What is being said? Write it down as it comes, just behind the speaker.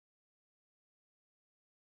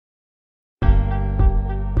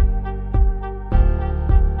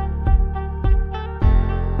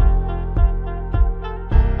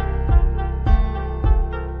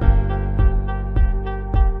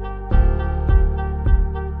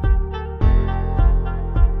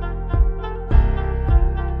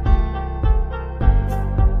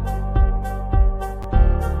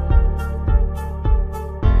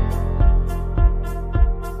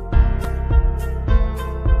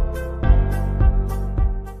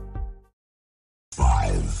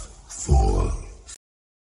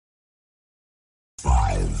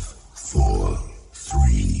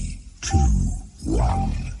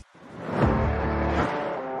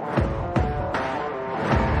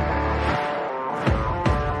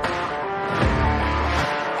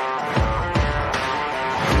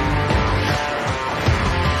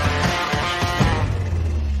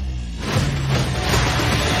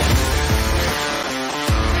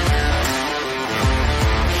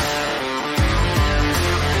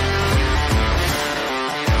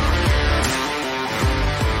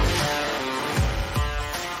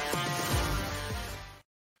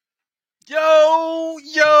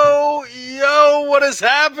is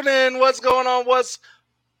happening? What's going on? What's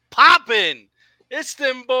popping? It's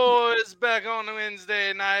them boys back on the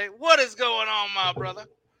Wednesday night. What is going on, my brother?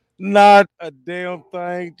 Not a damn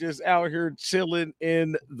thing. Just out here chilling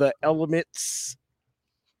in the elements,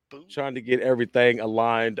 Boom. trying to get everything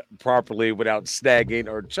aligned properly without snagging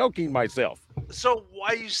or choking myself. So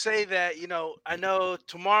why you say that? I know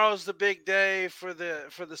tomorrow's the big day for the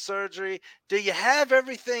surgery. Do you have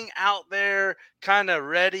everything out there kind of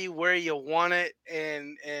ready where you want it,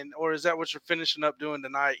 and or is that what you're finishing up doing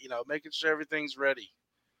tonight? Making sure everything's ready.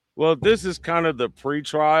 Well, this is kind of the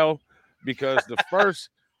pre-trial because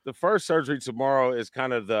the first surgery tomorrow is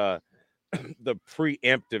kind of the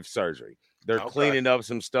preemptive surgery. They're Okay. cleaning up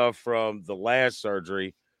some stuff from the last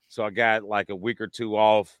surgery, so I got like a week or two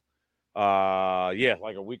off. Yeah,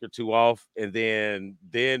 like a week or two off, and then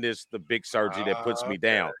it's the big surgery that puts me Okay.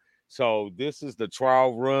 down. So this is the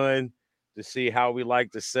trial run to see how we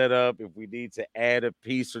like to set up. If we need to add a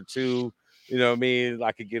piece or two, you know what I mean?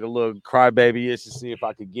 I could get a little crybaby itch to see if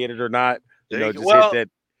I could get it or not. There you go. Just hit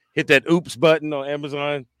Well, that oops button on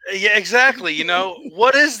Amazon. yeah, exactly.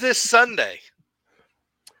 What is this Sunday?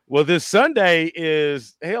 Well, this Sunday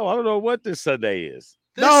is hell. I don't know what this Sunday is.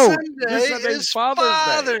 This No, Sunday this Sunday's is Father's Day.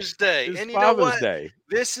 Father's Day. It's And you know Father's what? Day.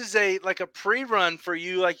 This is like a pre-run for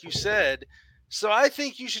you, like you said. So I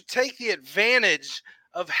think you should take the advantage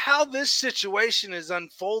of how this situation is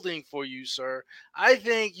unfolding for you, sir. I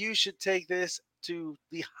think you should take this to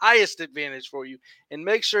the highest advantage for you and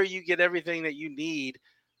make sure you get everything that you need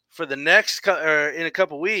for the next or in a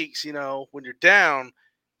couple weeks, when you're down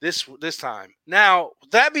this time. Now,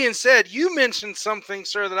 that being said, you mentioned something,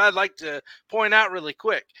 sir, that I'd like to point out really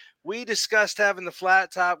quick. We discussed having the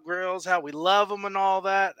flat top grills, how we love them and all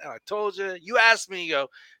that. And I told you, you asked me, you go,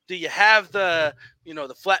 do you have the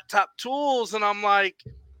flat top tools? And I'm like,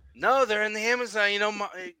 no, they're in the Amazon.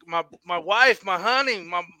 My wife, my honey,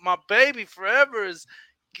 my baby forever is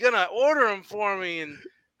gonna order them for me. And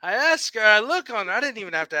I asked her, I look on her. I didn't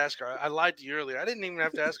even have to ask her. I lied to you earlier. I didn't even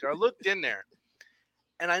have to ask her. I looked in there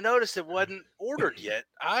and I noticed it wasn't ordered yet.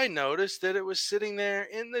 I noticed that it was sitting there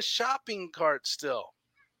in the shopping cart still.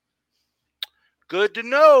 Good to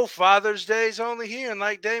know. Father's Day's only here. And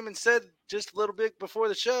like Damon said just a little bit before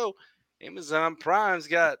the show, Amazon Prime's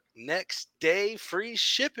got next day free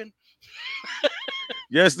shipping.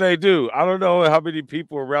 Yes, they do. I don't know how many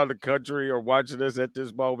people around the country are watching us at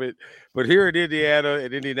this moment, but here in Indiana,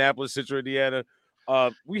 in Indianapolis, Central Indiana,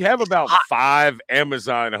 we have about Hot. 5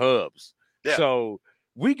 Amazon hubs. Yeah. So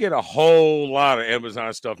we get a whole lot of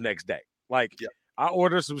Amazon stuff next day. Like Yeah. I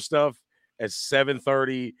ordered some stuff at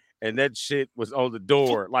 7:30, and that shit was on the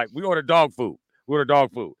door. Like we ordered dog food. We ordered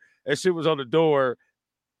dog food. That shit was on the door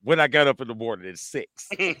when I got up in the morning at 6.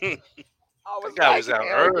 I was That guy like, was out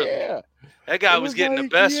hell early. yeah. That guy It was was getting the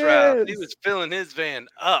like, best route. He yes. was filling his van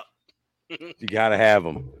up. You gotta have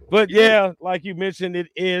them. But yeah, like you mentioned, it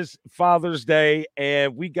is Father's Day,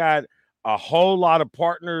 and we got a whole lot of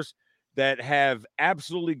partners that have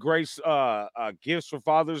absolutely great gifts for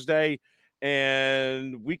Father's Day,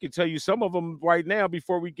 and we can tell you some of them right now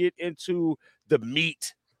before we get into the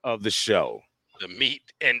meat of the show. The meat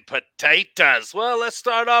and potatoes. Well, let's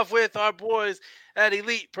start off with our boys at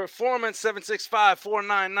Elite Performance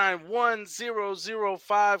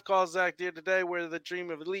 765-499-1005. Call Zach Deer today, where the dream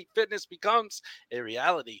of elite fitness becomes a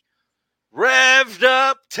reality. Revved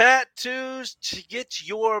up tattoos to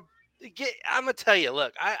I'm gonna tell you,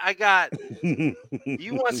 look, I got you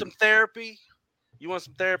want some therapy? You want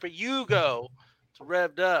some therapy? You go to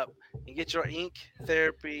Revved Up and get your ink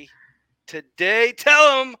therapy today.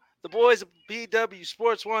 Tell them the boys at BW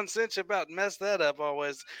Sports One sent you about mess that up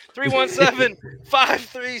always.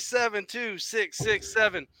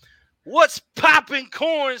 317-537-2667. What's poppin'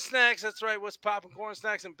 corn snacks? That's right. What's poppin' corn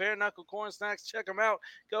snacks and bare knuckle corn snacks? Check them out.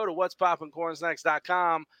 Go to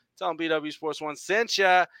what'spoppincornsnacks.com. Tell them BW Sports One sent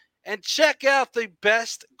you. And check out the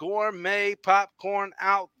best gourmet popcorn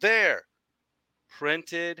out there.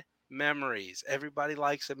 Printed memories. Everybody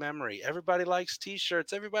likes a memory. Everybody likes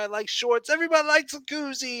t-shirts. Everybody likes shorts. Everybody likes a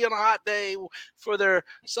koozie on a hot day for their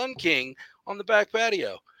Sun King on the back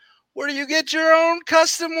patio. Where do you get your own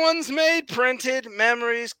custom ones made? Printed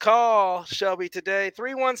memories. Call Shelby today.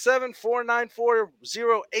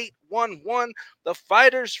 317-494-0811. The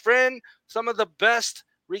Fighter's Friend. Some of the best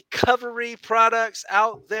recovery products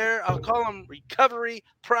out there. I'll call them recovery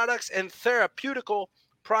products and therapeutical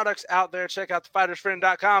products out there. Check out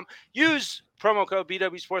thefightersfriend.com. Use promo code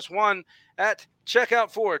BW Sports 1 at checkout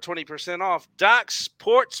for 20% off. Doc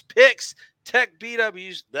Sports Picks. Text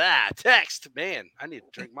BW's text. Man, I need to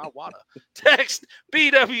drink my water. Text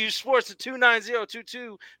BW Sports to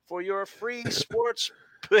 29022 for your free sports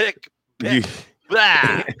pick.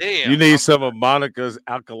 Blah, damn. You need some of Monica's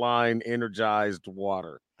alkaline energized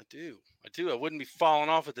water. I do. I do. I wouldn't be falling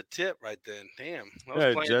off at the tip right then. Damn. I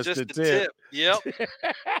was playing Just just the the tip. tip. Yep.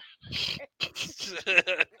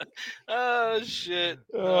 Oh shit.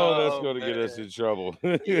 Oh, that's Oh going to get us man. in trouble.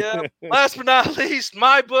 Yep. Last but not least,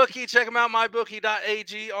 MyBookie. Check them out,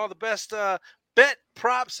 mybookie.ag. All the best bet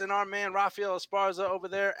props, and our man Rafael Esparza over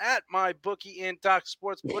there at MyBookie in Doc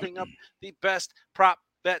Sports, putting up the best prop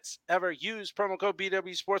bets ever. Use promo code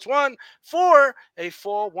BW Sports 1 for a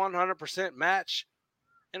full 100% match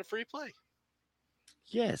and a free play.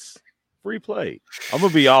 Yes, free play. I'm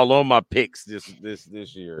gonna be all on my picks this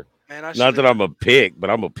year. Man, Not that I'm a pick, but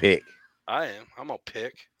I'm a pick. I am. I'm gonna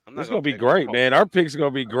pick. I'm not It's gonna be great, man. Our picks are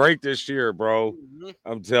gonna be great this year, bro. Mm-hmm.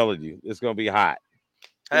 I'm telling you, it's gonna be hot.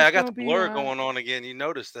 Hey, I got the blur going on again. You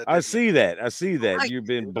noticed that? I see that. I see that. You've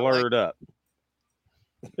been blurred up.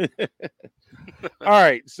 All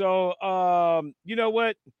right. So, you know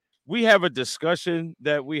what? We have a discussion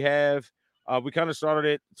that we have. We kind of started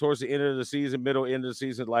it towards the end of the season, middle end of the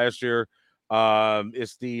season last year.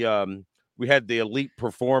 It's the we had the elite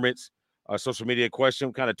performance social media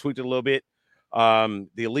question, kind of tweaked it a little bit. The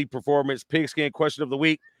elite performance pigskin question of the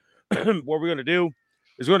week. What we're going to do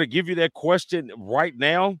is we're going to give you that question right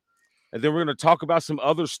now, and then we're going to talk about some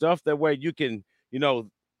other stuff. That way you can,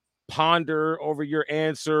 ponder over your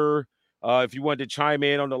answer. If you want to chime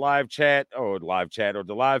in on the live chat or the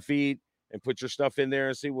live feed and put your stuff in there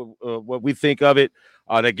and see what we think of it,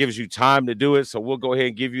 that gives you time to do it. So we'll go ahead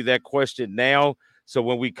and give you that question now. So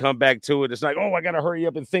when we come back to it, it's like, oh, I got to hurry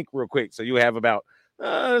up and think real quick. So you have about,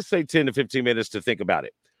 say 10 to 15 minutes to think about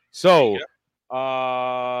it. So,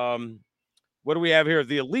 what do we have here?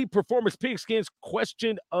 The Elite Performance Pigskins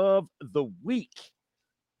question of the week.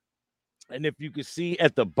 And if you can see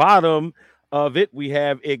at the bottom of it, we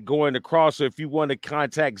have it going across. So if you want to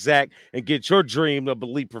contact Zach and get your dream of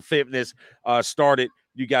Elite Fitness started,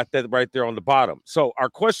 you got that right there on the bottom. So our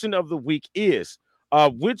question of the week is,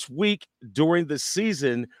 which week during the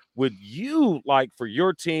season would you like for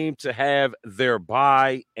your team to have their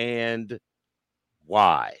bye and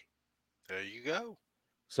why? There you go.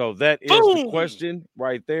 So that is the question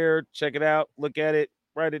right there. Check it out. Look at it.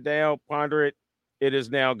 Write it down. Ponder it. It is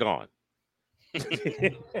now gone.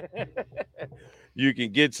 You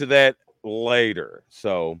can get to that later.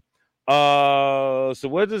 So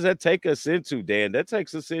what does that take us into, Dan? That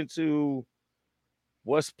takes us into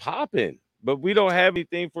what's popping. But we don't have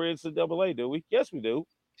anything for NCAA, do we? Yes, we do.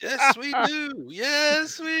 Yes, we do.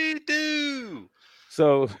 Yes, we do.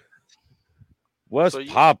 So what's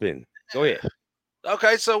popping? Go ahead.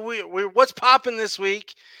 Okay, so we what's popping this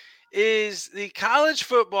week is the college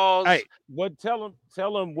footballs. Hey, tell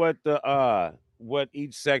them what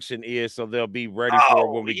each section is, so they'll be ready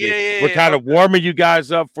for when we get. We're kind of warming you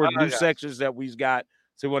guys up for new sections that we've got.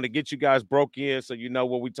 So we want to get you guys broke in, so you know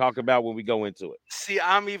what we talk about when we go into it. See,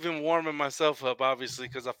 I'm even warming myself up, obviously,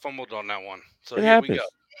 because I fumbled on that one. So it here happens.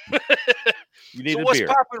 we go. You need so a what's beer.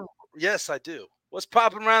 popping? Yes, I do. What's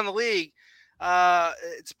popping around the league?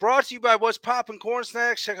 It's brought to you by What's Poppin' Corn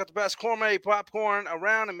Snacks. Check out the best gourmet popcorn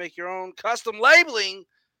around and make your own custom labeling.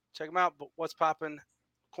 Check them out. What's Poppin'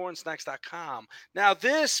 cornsnacks.com. Now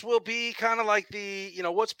this will be kind of like the,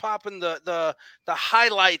 what's popping the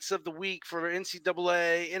highlights of the week for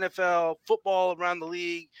NCAA, NFL, football around the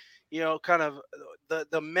league, kind of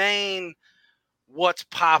the main what's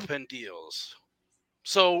popping deals.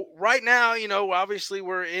 So right now, obviously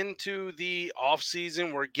we're into the off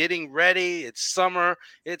season. We're getting ready. It's summer.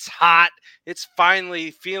 It's hot. It's finally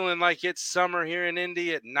feeling like it's summer here in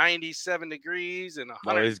Indy at 97 degrees and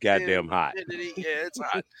 100. Oh, it's goddamn hot. Yeah, it's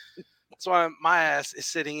hot. That's why my ass is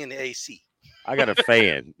sitting in the AC. I got a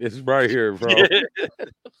fan. It's right here, bro.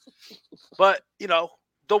 But,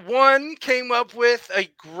 the one came up with a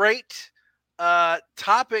great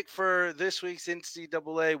topic for this week's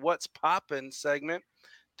NCAA What's Poppin' segment.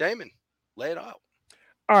 Damon, lay it out.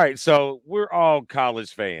 All right, so we're all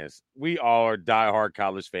college fans. We all are diehard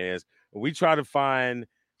college fans. We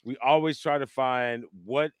always try to find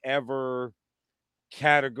whatever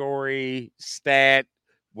category, stat,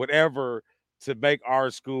 whatever to make our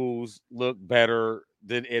schools look better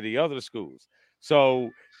than any other schools. So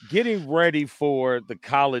getting ready for the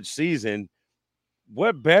college season,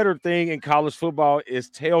 what better thing in college football is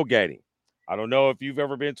tailgating? I don't know if you've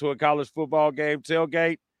ever been to a college football game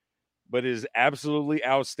tailgate, but it is absolutely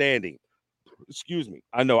outstanding. Excuse me.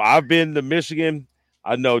 I know I've been to Michigan.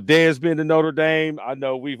 I know Dan's been to Notre Dame. I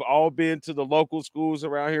know we've all been to the local schools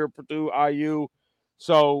around here, Purdue, IU.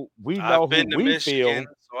 So we know who we Michigan,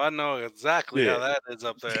 feel. So I know exactly how that is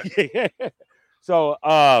up there. So,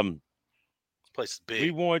 place is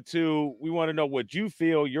We big. want to know what you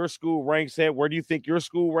feel your school ranks at. Where do you think your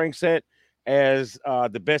school ranks at as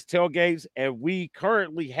the best tailgates? And we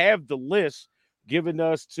currently have the list given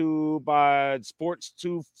us to by Sports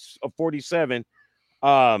 247.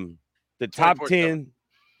 The top 24/7.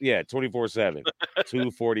 10, 24/7,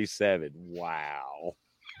 247. Wow.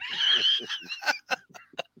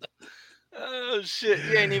 Oh shit!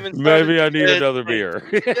 You ain't even started Maybe I need your meds another for- beer.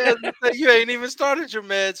 Yeah, you ain't even started your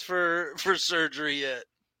meds for surgery yet.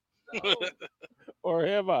 Or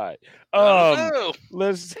have I? I don't know.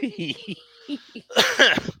 Let's see.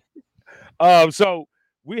 So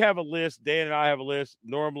we have a list. Dan and I have a list.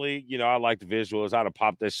 Normally, I like the visuals. I'd have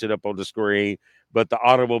popped that shit up on the screen, but the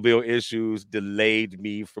automobile issues delayed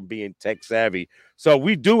me from being tech savvy. So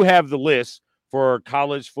we do have the list for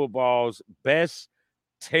college football's best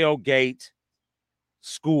tailgate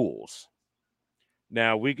schools.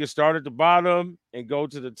 Now we can start at the bottom and go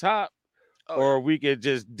to the top, Oh, or we could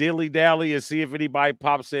just dilly dally and see if anybody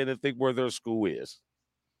pops in and think where their school is.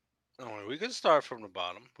 oh, we can start from the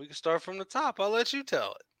bottom. We can start from the top. I'll let you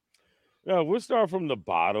tell it. No, we'll start from the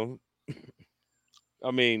bottom.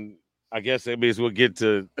 I mean, I guess that means we'll get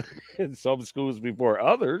to some schools before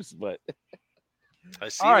others, but I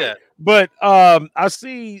see all right. that. But I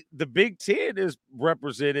see the Big Ten is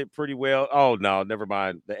represented pretty well. Oh no, never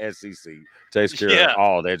mind. The SEC takes care Yeah. of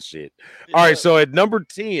all that shit. All right, so at number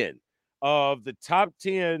 10 of the top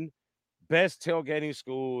 10 best tailgating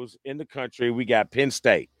schools in the country, we got Penn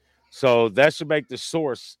State. So that should make the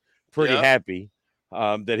source pretty Yep. happy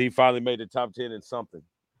that he finally made the top 10 in something.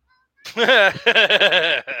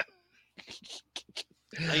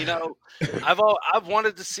 I've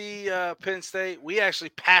wanted to see Penn State. We actually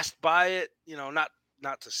passed by it, not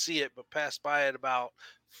to see it, but passed by it about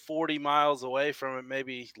 40 miles away from it,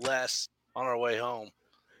 maybe less, on our way home.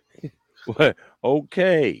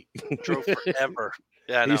 Okay. Drove forever.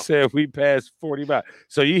 Yeah, I know. He said we passed 40 miles.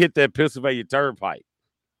 So you hit that Pennsylvania Turnpike.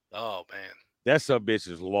 Oh man, that some bitch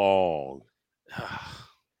is long.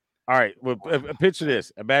 All right, well, picture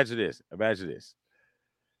this. Imagine this.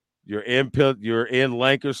 You're in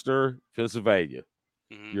Lancaster, Pennsylvania.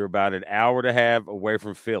 Mhm. You're about an hour and a half away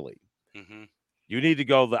from Philly. Mhm. You need to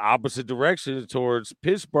go the opposite direction towards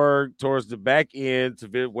Pittsburgh, towards the back end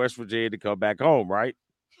to West Virginia to come back home, right?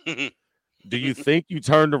 Do you think you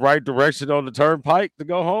turned the right direction on the turnpike to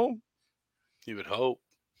go home? You would hope.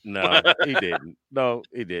 No, he didn't. No,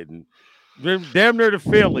 he didn't. Damn near to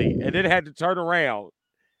Philly, and then had to turn around,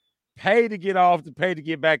 pay to get off, to pay to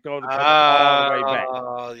get back on, to come all the way back.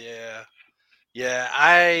 Oh yeah, yeah.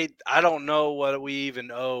 I don't know what we even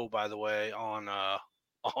owe, by the way, on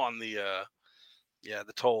the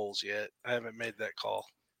the tolls yet. I haven't made that call.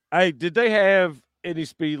 Hey, did they have any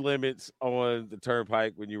speed limits on the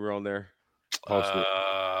turnpike when you were on there? Posted.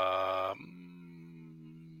 I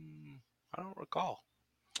don't recall.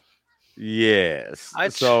 Yes.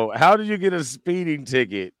 So how did you get a speeding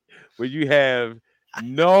ticket when you have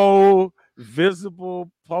no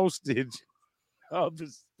visible postage of the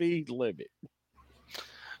speed limit?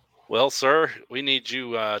 Well, sir, we need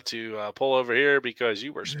you to pull over here because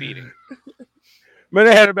you were speeding. Man,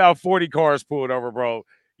 they had about 40 cars pulled over, bro.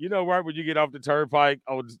 You know, right when you get off the turnpike,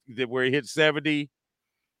 where it hit 70,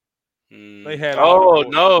 they had.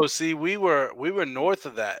 No! See, we were north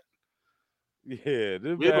of that. Yeah,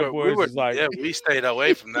 we stayed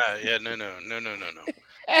away from that. Yeah, no.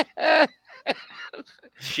 Yeah.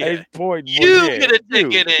 You get a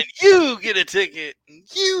ticket and you get a ticket and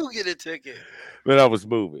you get a ticket. But I was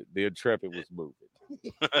moving. The Intrepid was moving.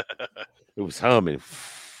 It was humming.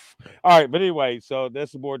 All right, but anyway, so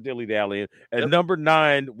that's some more dilly-dallying. At number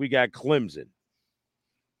 9, we got Clemson.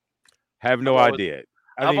 Have no idea.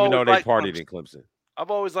 I didn't even know they partied in Clemson.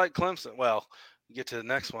 I've always liked Clemson. Well, you get to the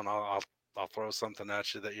next one, I'll throw something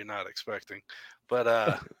at you that you're not expecting.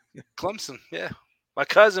 But Clemson, yeah. My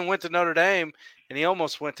cousin went to Notre Dame, and he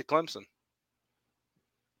almost went to Clemson.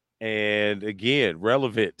 And again,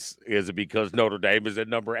 relevance, is it because Notre Dame is at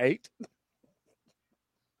number 8?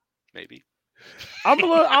 Maybe. I'm a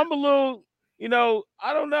little,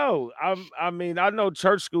 I don't know. I mean, I know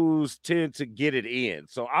church schools tend to get it in.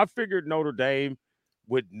 So I figured Notre Dame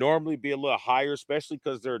would normally be a little higher, especially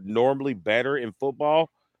because they're normally better in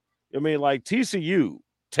football. I mean, like TCU,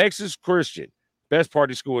 Texas Christian, best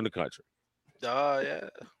party school in the country. Yeah.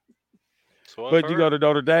 But you go to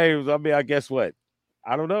Notre Dame, I mean, I guess what?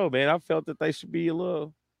 I don't know, man. I felt that they should be a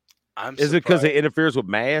little. Is it because it interferes with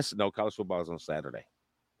mass? No, college football is on Saturday.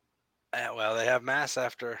 Well, they have mass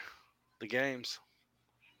after the games.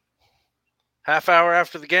 Half hour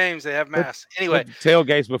after the games, they have mass. Anyway,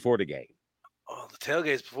 tailgates before the game. Oh, the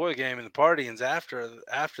tailgates before the game and the partying's after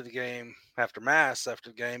the game, after mass, after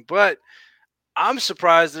the game. But I'm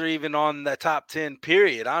surprised they're even on the top 10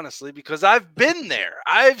 period, honestly, because I've been there.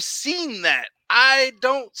 I've seen that. I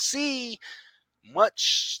don't see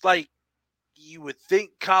much like you would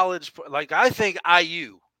think college. Like, I think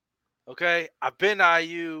IU, okay? I've been to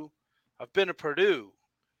IU, I've been to Purdue.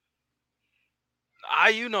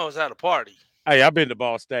 IU knows how to party. Hey, I've been to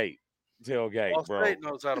Ball State tailgate, Ball bro. State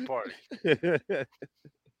knows how to party.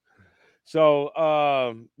 So,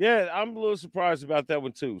 yeah, I'm a little surprised about that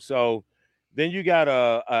one too. So, then you got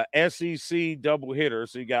a SEC double hitter.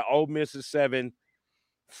 So you got Ole Miss at 7,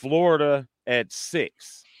 Florida at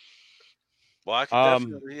 6. Well, I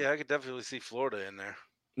could definitely see Florida in there.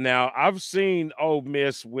 Now I've seen Ole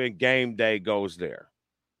Miss when game day goes there.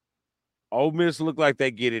 Ole Miss look like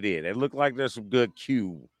they get it in. It look like there's some good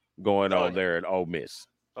Q going on there at Ole Miss.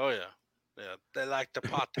 Oh yeah, yeah, they like the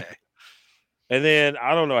pate. And then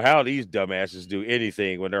I don't know how these dumbasses do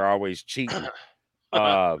anything when they're always cheating.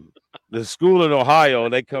 The school in Ohio,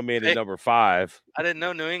 they come in at number 5. I didn't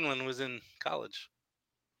know New England was in college.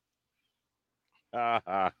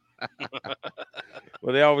 Well,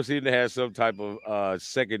 they always seem to have some type of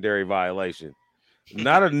secondary violation.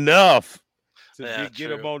 Not enough to get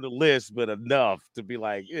them on the list, but enough to be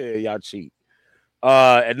like, yeah, y'all cheat.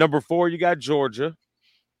 At number 4, you got Georgia.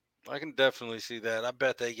 I can definitely see that. I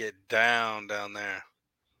bet they get down there.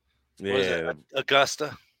 Yeah. What is it,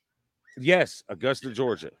 Augusta? Yes, Augusta,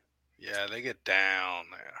 Georgia. Yeah, they get down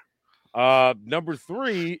there. Number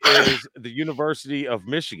 3 is the University of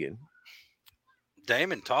Michigan.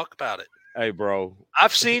 Damon, talk about it. Hey, bro.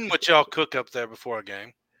 I've seen what y'all cook up there before a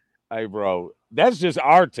game. Hey, bro. That's just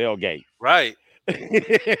our tailgate. Right.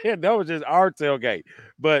 That was just our tailgate.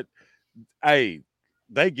 But, hey,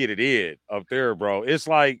 they get it in up there, bro. It's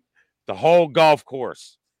like the whole golf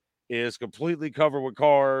course is completely covered with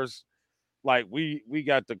cars. Like, we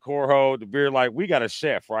got the Corho, the beer, like, we got a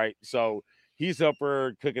chef, right? So he's up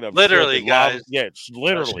there cooking up. Literally, guys. Yeah,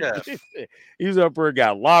 literally. He's up there,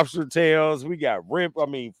 got lobster tails. We got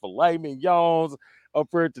filet mignons up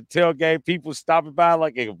there at the tailgate. People stopping by,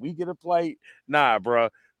 like, if we get a plate, nah, bro.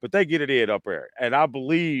 But they get it in up there. And I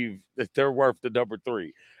believe that they're worth the number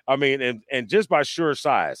 3. I mean, and just by sheer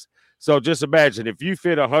size. So just imagine if you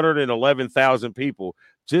fit 111,000 people,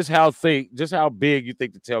 just how big you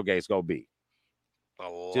think the tailgate's gonna be. A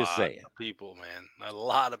lot of people, man. A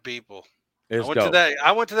lot of people. I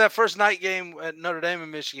went to that first night game at Notre Dame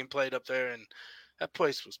and Michigan played up there, and that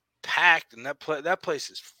place was packed, and that place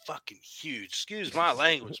is fucking huge. Excuse my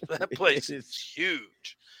language, but that place is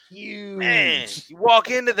huge. Huge. Man, you walk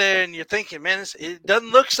into there and you're thinking, man, it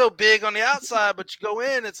doesn't look so big on the outside, but you go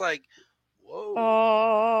in, it's like, whoa.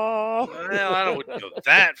 Oh. Well, I don't go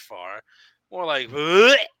that far. More like,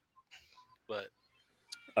 bleh. But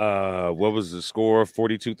what was the score?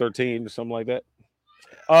 42-13 or something like that.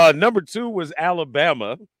 Number 2 was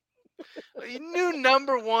Alabama. You knew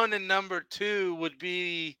number 1 and number 2 would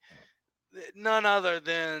be none other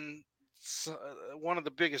than one of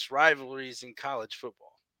the biggest rivalries in college football.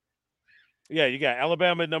 Yeah, you got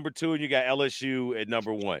Alabama at number 2 and you got LSU at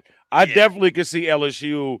number 1. I definitely could see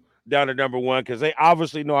LSU down at number 1 because they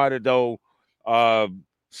obviously know how to do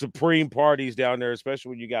supreme parties down there, especially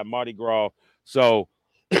when you got Mardi Gras. So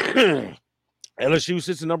LSU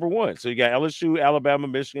sits at number 1. So you got LSU, Alabama,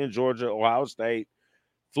 Michigan, Georgia, Ohio State,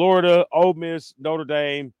 Florida, Ole Miss, Notre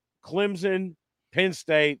Dame, Clemson, Penn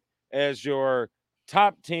State as your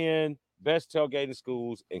top 10 best tailgating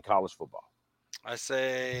schools in college football. I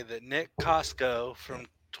say that Nick Costco from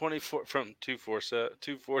 247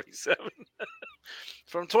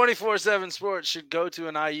 from 24/7 Sports should go to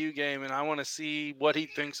an IU game, and I want to see what he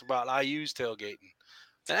thinks about IU's tailgating.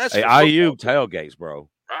 That's IU tailgates, bro.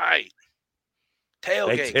 Right.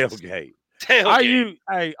 Tailgate. IU,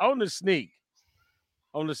 hey, on the sneak.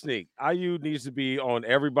 IU needs to be on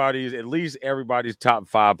at least everybody's top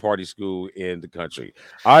 5 party school in the country.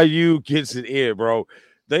 IU gets it in, bro.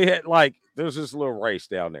 They had there's this little race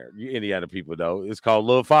down there. You Indiana people know. It's called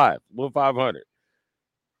Little 500.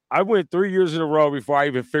 I went 3 years in a row before I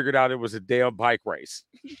even figured out it was a damn bike race.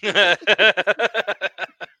 Yep.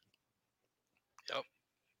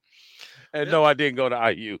 And no, I didn't go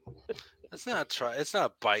to IU. It's not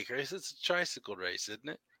a bike race. It's a tricycle race, isn't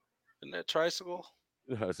it? Isn't it a tricycle?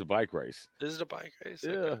 No, it's a bike race. Is it a bike race?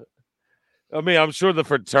 Yeah. Okay. I mean, I'm sure the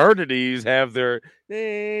fraternities have their.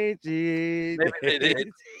 Maybe they did.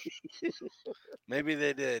 Maybe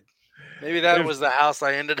they did. Maybe that was the house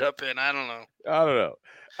I ended up in. I don't know.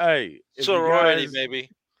 Hey, sorority, maybe.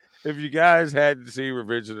 If you guys hadn't seen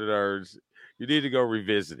Revenge of the Nerds, you need to go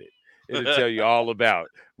revisit it. It'll tell you all about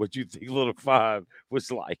what you think Little Five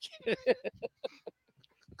was like.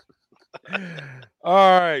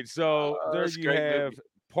 All right, so there that's a you great movie. have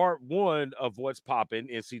part one of what's popping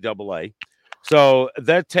NCAA. So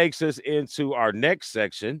that takes us into our next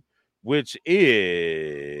section, which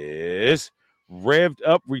is Revved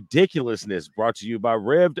Up Ridiculousness, brought to you by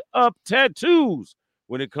Revved Up Tattoos.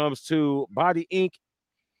 When it comes to body ink,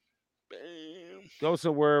 go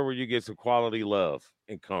somewhere where you get some quality love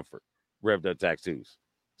and comfort. Revved Up Tattoos.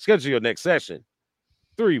 Schedule your next session.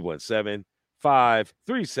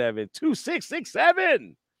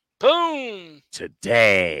 317-537-2667. Boom.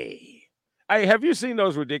 Today. Hey, have you seen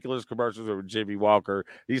those ridiculous commercials with Jimmy Walker?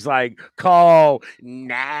 He's like, call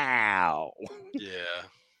now. Yeah.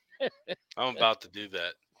 I'm about to do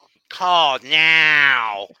that. Call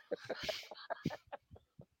now.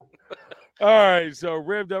 All right, so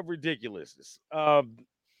Revved Up Ridiculousness. I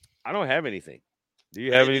don't have anything. Do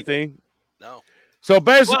you have anything? No. So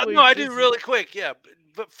basically, well, no, I do really quick. Yeah,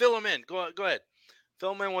 but fill them in. Go ahead.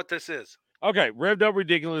 Fill them in what this is. Okay, Revved Up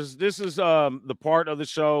Ridiculous. This is the part of the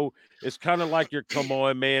show. It's kind of like your come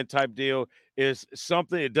on man type deal. It's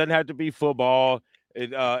something. It doesn't have to be football.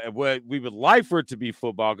 What we would like for it to be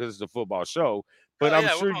football because it's a football show. But I'm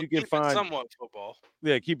sure you can find somewhat football.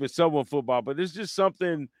 Yeah, keep it somewhat football. But it's just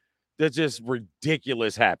something that's just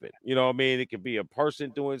ridiculous happen. You know what I mean? It could be a person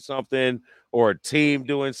doing something or a team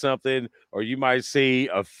doing something, or you might see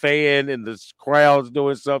a fan in the crowds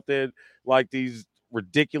doing something like these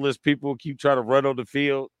ridiculous people keep trying to run on the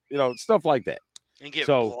field, stuff like that. And get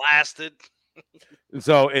blasted.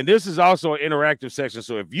 And this is also an interactive section.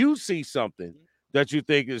 So if you see something that you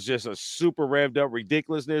think is just a super revved up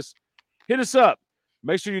ridiculousness, hit us up.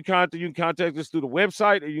 Make sure you can contact us through the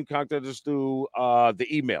website, or you can contact us through the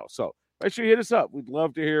email. So make sure you hit us up. We'd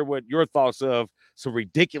love to hear what your thoughts of some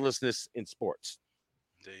ridiculousness in sports.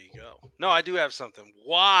 There you go. No, I do have something.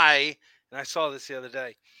 Why? And I saw this the other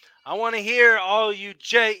day. I want to hear all you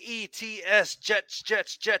Jets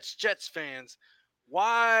fans.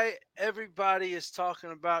 Why everybody is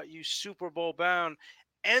talking about you Super Bowl bound,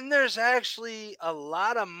 and there's actually a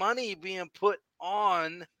lot of money being put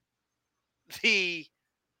on the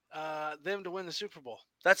them to win the Super Bowl.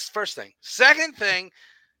 That's the first thing. Second thing,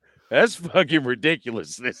 that's fucking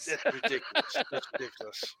ridiculous. That's ridiculous. That's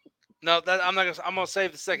ridiculous. No, I'm not gonna. I'm gonna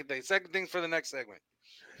save the second thing. Second thing for the next segment.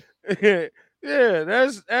 Yeah,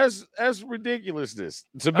 that's ridiculousness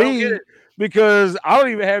to me, because I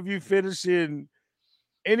don't even have you finishing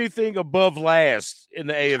anything above last in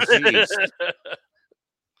the AFC East.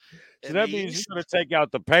 So that means you're going to take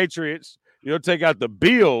out the Patriots, you'll take out the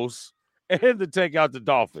Bills, and to take out the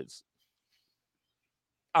Dolphins.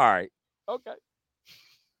 All right. Okay.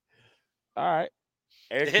 All right.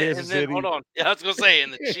 And then, hold on. Yeah, I was going to say,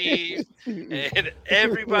 and the Chiefs and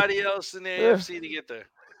everybody else in the AFC to get there.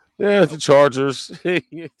 Yeah, the Chargers.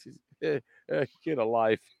 Get a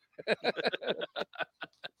life.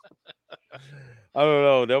 I don't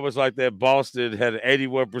know. That was like that Boston had an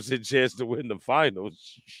 81% chance to win the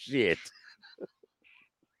finals. Shit.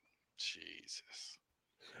 Jesus.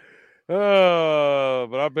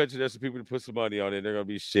 But I bet you there's some people to put some money on it. They're going to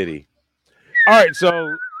be shitty. All right,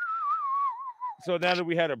 so now that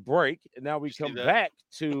we had a break, and now we come back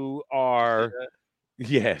to our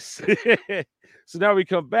yes. So now we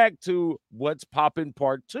come back to What's Poppin'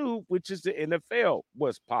 Part 2, which is the NFL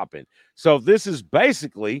What's Poppin'. So this is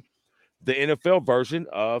basically the NFL version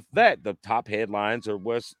of that. The top headlines are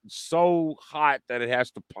what's so hot that it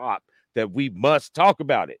has to pop that we must talk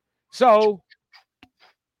about it. So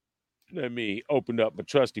let me open up my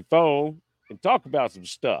trusty phone and talk about some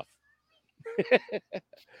stuff.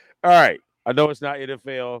 All right. I know it's not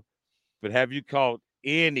NFL, but have you caught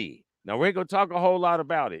any? Now, we ain't going to talk a whole lot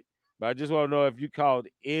about it, but I just want to know if you called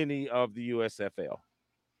any of the USFL.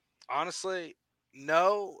 Honestly,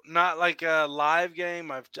 no, not like a live game.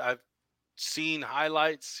 I've seen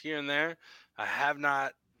highlights here and there. I have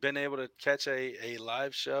not been able to catch a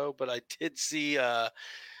live show, but I did see I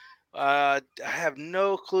have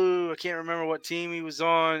no clue. I can't remember what team he was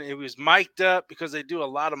on. It was mic'd up, because they do a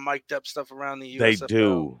lot of mic'd up stuff around the USFL. They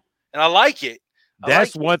do. And I like it.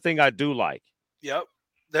 That's one thing I do like. Yep.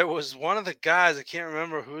 There was one of the guys, I can't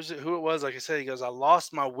remember who it was. Like I said, he goes, I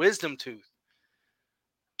lost my wisdom tooth.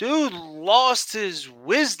 Dude lost his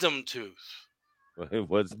wisdom tooth. It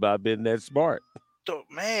was about being that smart.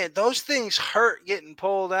 Man, those things hurt getting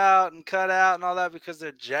pulled out and cut out and all that, because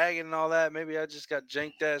they're jagged and all that. Maybe I just got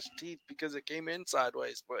janked ass teeth because it came in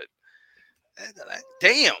sideways. But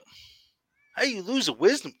damn, how you lose a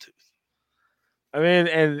wisdom tooth? I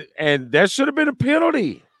mean, and that should have been a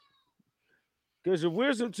penalty. because your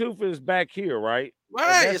wisdom tooth is back here, right? And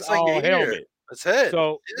Right. that's It's like all your ear. helmet. That's it.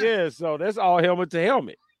 So Yeah. yeah, so that's all helmet to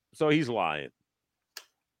helmet. So he's lying.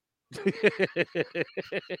 He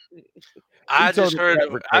I told just the heard it.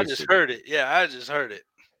 I just fabrication. heard it. Yeah, I just heard it.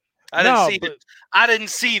 I didn't No, see the but I didn't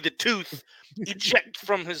see the tooth eject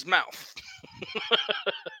from his mouth.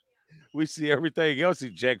 we see everything else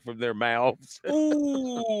eject from their mouths.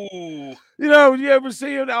 Ooh. You ever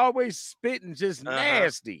see them always spitting just Uh-huh.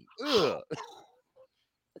 nasty? Ugh.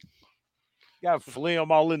 Got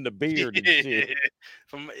phlegm all in the beard and shit.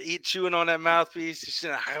 From chewing on that mouthpiece.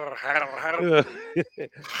 Ugh.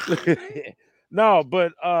 No,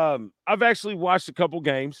 but I've actually watched a couple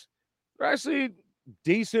games. They're actually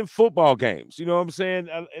decent football games. You know what I'm saying?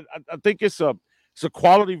 I think it's a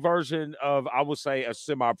quality version of, I would say, a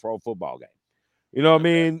semi-pro football game. You know what I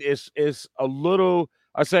Okay. mean? It's a little.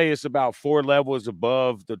 I say it's about 4 levels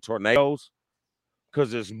above the Tornadoes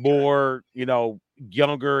because it's more,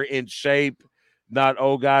 younger in shape, not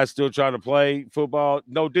old guys still trying to play football.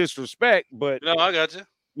 No disrespect, but No, I got you.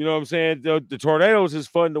 you know what I'm saying? The Tornadoes is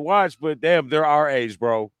fun to watch, but damn, they're our age,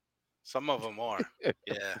 bro. Some of them are.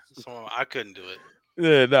 Yeah. Some of 'em- I couldn't do it.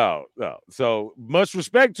 Yeah, no, no. So much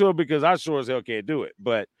respect to them because I sure as hell can't do it.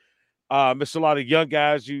 But it's a lot of young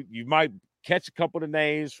guys. You might catch a couple of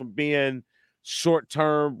names from being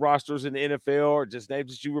short-term rosters in the NFL or just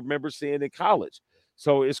names that you remember seeing in college.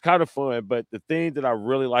 So it's kind of fun. But the thing that I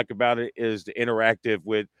really like about it is the interactive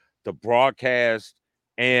with the broadcast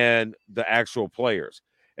and the actual players.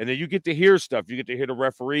 And then you get to hear stuff. You get to hear the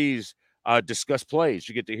referees discuss plays.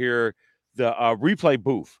 You get to hear the replay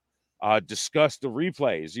booth discuss the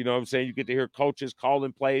replays. You know what I'm saying? You get to hear coaches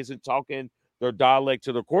calling plays and talking their dialect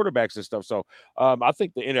to the quarterbacks and stuff. So I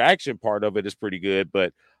think the interaction part of it is pretty good,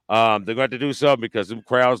 but they're going to do something because them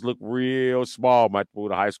crowds look real small. Might move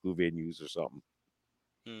to high school venues or something.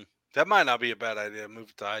 Hmm. That might not be a bad idea. Move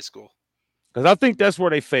it to high school. Because I think that's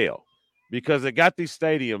where they fail because they got these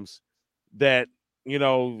stadiums that,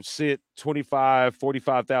 sit 25,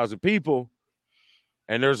 45,000 people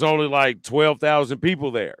and there's only like 12,000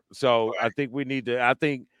 people there. So I Right. think I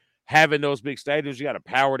think having those big stadiums, you got to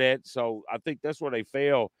power that. So I think that's where they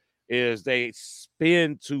fail is they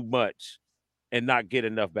spend too much and not get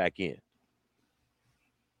enough back in.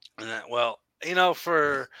 And well,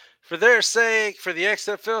 for their sake, for the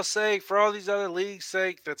XFL's sake, for all these other leagues'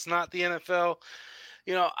 sake, that's not the NFL.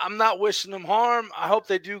 I'm not wishing them harm. I hope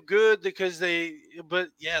they do good because but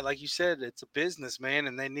yeah, like you said, it's a business, man,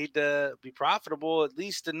 and they need to be profitable at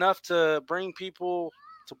least enough to bring people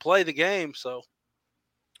to play the game. So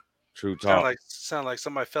True sound talk. like sound like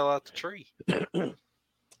somebody fell out the tree. Did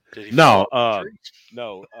he fall No, out the tree?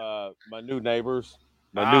 no, my new neighbors,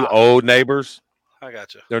 my new Ah, old neighbors, I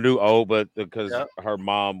got you. they're new old, but because Yep. her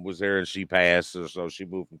mom was there and she passed, so she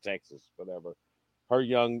moved from Texas, whatever. Her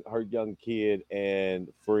young kid and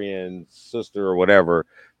friend, sister or whatever,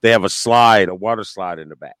 they have a water slide in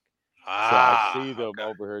the back. So I see them Okay.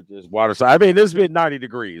 over here just water slide. I mean, it's been 90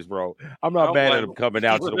 degrees, bro. I'm I not don't mad at blame them coming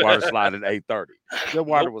out to the water slide at 8:30. The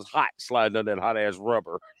water Nope. was hot, sliding on that hot ass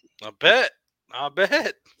rubber. I bet. I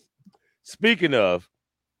bet. Speaking of,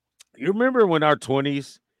 you remember when our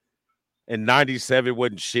 20s and 97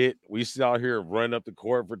 wasn't shit? We used to out here run up the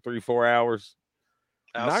court for 3-4 hours.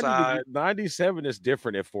 outside. 97 is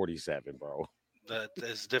different at 47, bro. That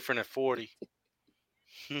is different at 40.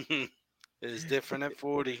 It is different at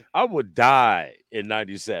 40. I would die in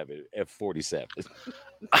 97 at 47.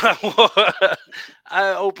 I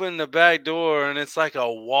open the back door and it's like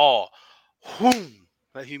a wall. Whoom.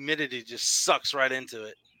 The humidity just sucks right into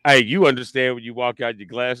it. Hey, you understand when you walk out, your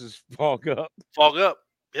glasses fog up Fog up.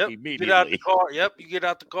 Yep. Get out the immediately. car. Yep. You get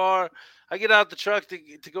out the car. I get out the truck to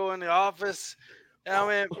go in the office. And I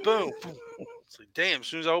went boom, boom. It's like, damn, as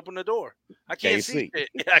soon as I open the door, I can't Can't see see. shit.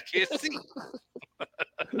 Yeah, I can't see.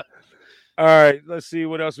 All right, let's see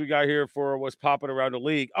what else we got here for what's popping around the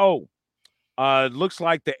league. Oh, it looks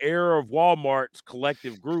like the heir of Walmart's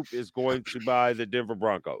collective group is going to buy the Denver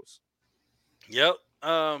Broncos. Yep.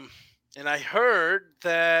 And I heard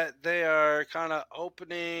that they are kind of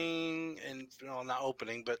opening and not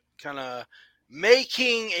opening, but kind of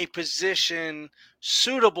making a position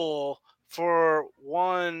suitable for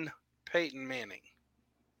one Peyton Manning.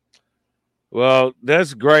 Well,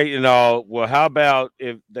 that's great and all. Well, how about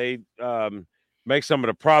if they make some of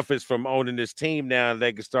the profits from owning this team now, and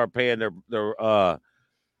they can start paying their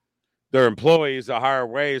employees a higher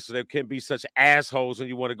wage, so they can't be such assholes when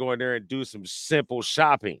you want to go in there and do some simple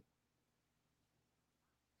shopping.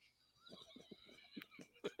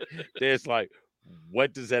 It's like,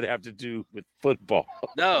 what does that have to do with football?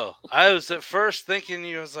 No, I was at first thinking,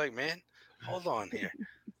 I was like, man, hold on here.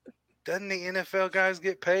 doesn't the NFL guys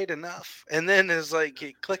get paid enough? And then it's like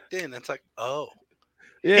it clicked in. It's like, oh,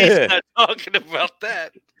 he's Yeah. not talking about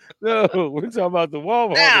that. No, we're talking about the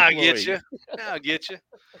Walmart Now I get employee. you. Now I get you.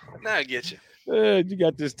 Now I get you. You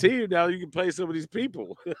got this team now. You can pay some of these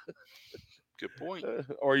people, Good point.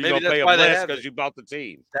 or you Maybe gonna pay that's them why they less have because it. you bought the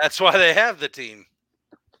team. That's why they have the team.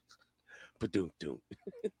 Ba-doom-doom.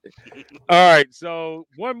 All right, so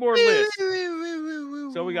one more list.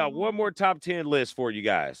 So we got one more top 10 list for you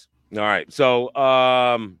guys. All right, so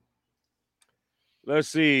let's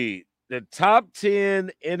see the top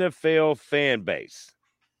 10 NFL fan base.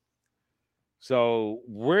 So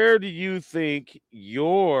where do you think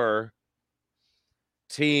your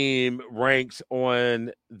team ranks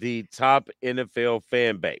on the top NFL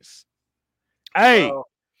fan base? Hey, Well,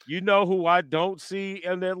 you know who I don't see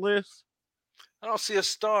in that list? I don't see a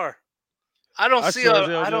star. I don't I see sure as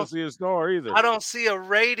a. hell I don't don't. see a star either. I don't see a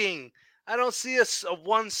rating. I don't see a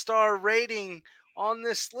 1-star rating on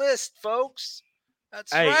this list, folks.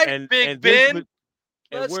 That's Hey, right, and Big this Ben.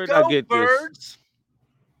 and Let's where did I go, get this? birds.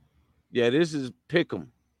 Yeah, this is Pick'em.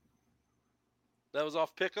 That was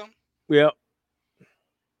off Pick'em. Yep.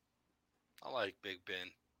 I like Big Ben.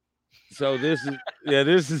 So this is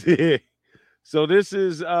this is it. So this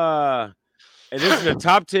is and this is the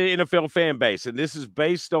top 10 NFL fan base, and this is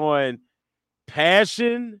based on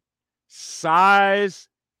passion, size,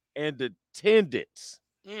 and attendance.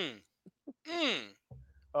 Mm. Mm.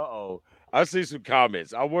 Uh-oh. I see some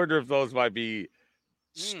comments. I wonder if those might be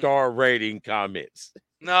Mm. star rating comments.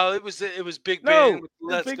 No, it was Big Ben. No, With it's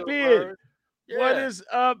Let's Big go, Ben. bird. What Yeah. is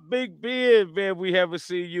up, Big Ben? Man, we haven't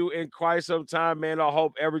seen you in quite some time, man. I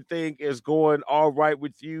hope everything is going all right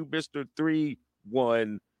with you, Mr.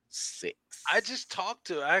 316. I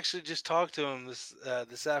actually just talked to him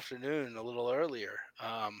this afternoon a little earlier.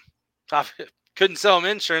 I couldn't sell him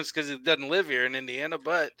insurance because he doesn't live here in Indiana,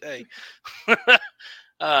 but hey.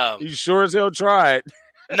 You sure as hell tried.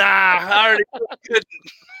 Nah, I already couldn't.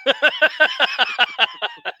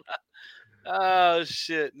 Oh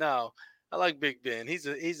shit, no. I like Big Ben. He's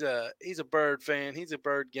a bird fan. He's a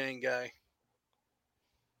bird gang guy.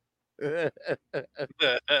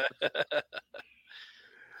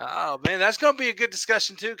 Oh man, that's gonna be a good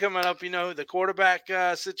discussion too coming up. The quarterback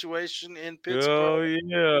situation in Pittsburgh. Oh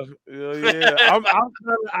yeah, oh yeah.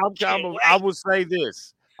 Can't I wait. will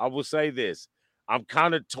say this. I'm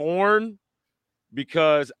kind of torn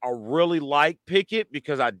because I really like Pickett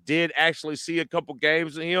because I did actually see a couple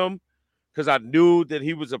games of him because I knew that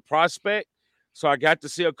he was a prospect. So I got to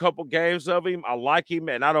see a couple games of him. I like him,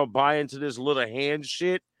 and I don't buy into this little hand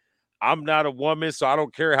shit. I'm not a woman, so I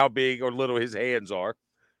don't care how big or little his hands are.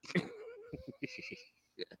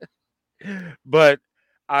 But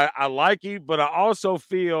I like him, but I also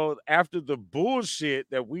feel after the bullshit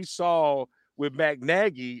that we saw with Matt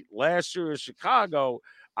Nagy last year in Chicago,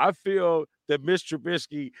 I feel that Mr.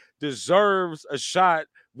 Trubisky deserves a shot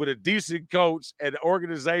with a decent coach and an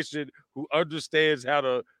organization who understands how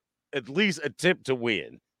to at least attempt to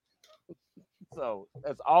win. So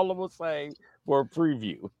that's all I'm gonna say for a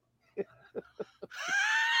preview.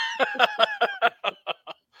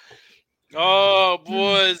 Oh,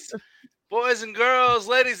 boys and girls,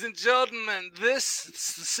 ladies and gentlemen, this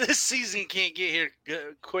season can't get here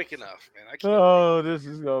quick enough, man. I can't. Oh, this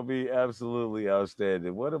is gonna be absolutely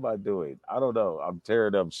outstanding. What am I doing? I don't know. I'm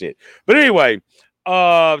tearing up shit. But anyway,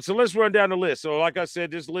 so let's run down the list. So, like I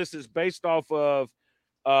said, this list is based off of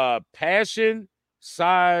passion,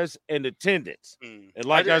 size, and attendance. And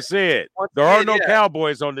like I said, there are no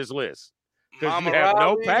Cowboys on this list because you Mama have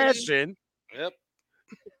no Robbie. passion. Yep,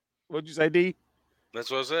 What'd you say, D? that's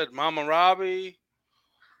what I said. Mama Robbie,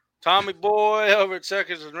 Tommy Boy over at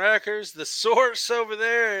Checkers and Wreckers, the source over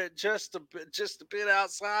there at just a bit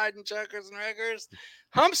outside in Checkers and Wreckers.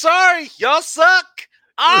 I'm sorry, y'all suck.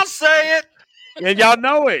 I'll say it. And y'all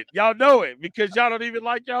know it. Y'all know it because y'all don't even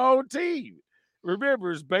like your own team.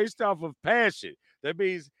 Remember, it's based off of passion. That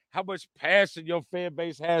means how much passion your fan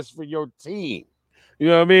base has for your team. You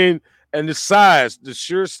know what I mean? And the size, the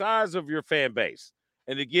sheer size of your fan base.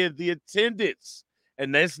 And again, the attendance.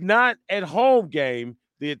 And that's not at home game.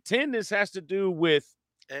 The attendance has to do with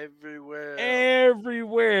Everywhere.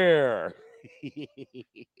 everywhere.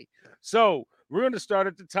 So we're going to start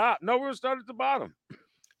at the top. No, we're going to start at the bottom.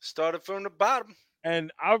 Started from the bottom.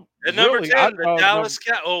 And I At number really, 10, the I, Dallas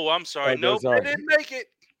Cow. Oh, I'm sorry. no, Nope, sorry. they didn't make it.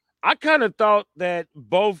 I kind of thought that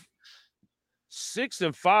both 6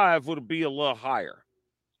 and 5 would be a little higher.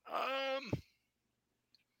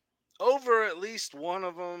 Over at least one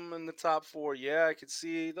of them in the top 4. Yeah, I could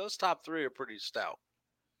see those top 3 are pretty stout.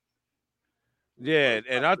 Yeah,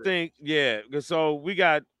 and I think so we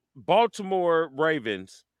got Baltimore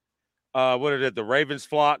Ravens what are they? The Ravens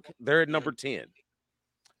flock. They're at number 10.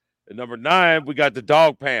 At number 9, we got the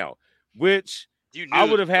Dog Pound, which You I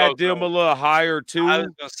knew would the have had dog them a pound. little higher I was too.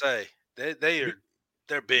 gonna say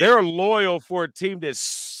they're big. They're loyal for a team that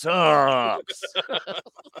sucks.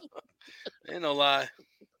 Ain't no lie.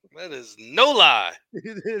 That is no lie.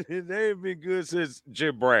 They've been good since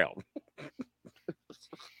Jim Brown.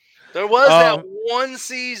 There was that one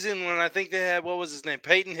season when I think they had, what was his name?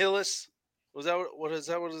 Peyton Hillis. Was that what is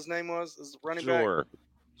that what his name was? Is running back?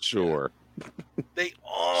 Sure. They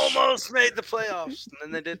almost made the playoffs, and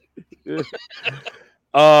then they didn't.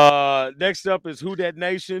 Next up is Who Dat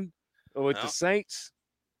Nation with the Saints.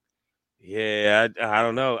 Yeah, I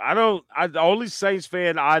don't know. The only Saints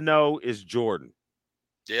fan I know is Jordan.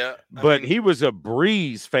 Yeah. But he was a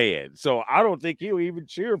Breeze fan, so I don't think he'll even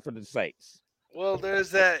cheer for the Saints. Well,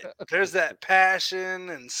 there's that passion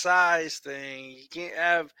and size thing. You can't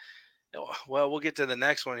have. Well, we'll get to the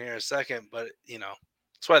next one here in a second, but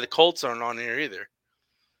that's why the Colts aren't on here either.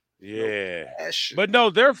 Yeah, but no,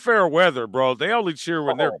 they're fair weather, bro. They only cheer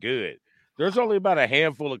when they're good. There's only about a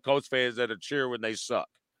handful of Colts fans that cheer when they suck.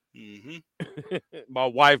 Mm-hmm. My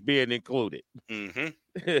wife being included.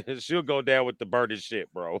 Mm-hmm. She'll go down with the burning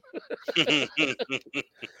shit, bro.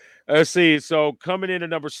 Let's see. So coming in at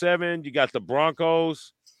number 7, you got the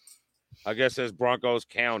Broncos. I guess that's Broncos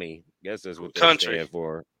County. I guess that's what they stand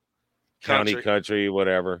for. Country,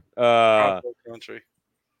 whatever. Country.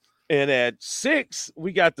 And at 6,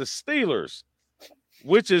 we got the Steelers,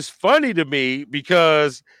 which is funny to me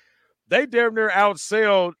because they damn near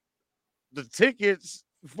outsold the tickets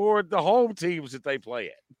for the home teams that they play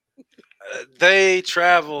at. They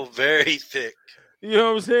travel very thick. You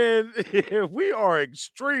know what I'm saying? We are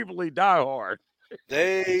extremely diehard.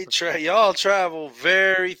 Y'all travel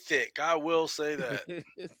very thick. I will say that.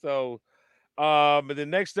 So, but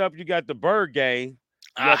then next up, you got the Bird Gang.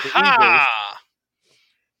 You got the Eagles.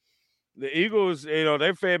 The Eagles,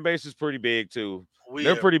 their fan base is pretty big too.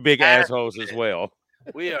 They're pretty big assholes as well.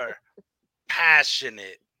 We are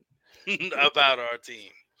passionate about our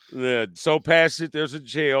team. Yeah, so passionate, there's a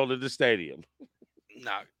jail in the stadium.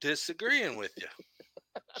 Not disagreeing with you.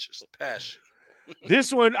 Just passion.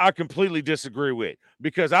 This one I completely disagree with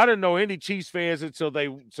because I didn't know any Chiefs fans until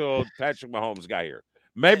Patrick Mahomes got here.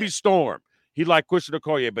 Maybe Storm. He liked Christian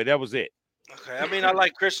Okoye, but that was it. Okay, I mean, I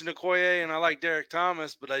like Christian Okoye and I like Derek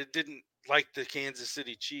Thomas, but I didn't like the Kansas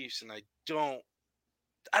City Chiefs, and I don't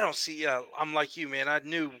see. I'm like you, man. I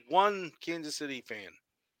knew one Kansas City fan,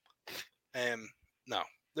 and no,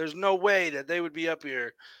 there's no way that they would be up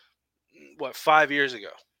here. 5 years ago?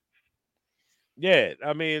 Yeah,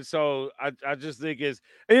 I mean, so I just think you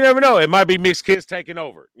never know. It might be mixed kids taking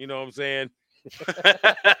over. You know what I'm saying?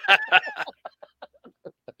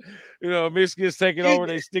 Mixed kids taking over.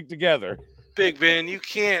 They stick together. Big Ben, you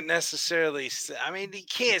can't necessarily say. I mean, you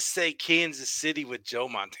can't say Kansas City with Joe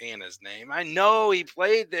Montana's name. I know he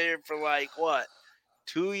played there for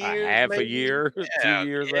 2 years, half a year, 2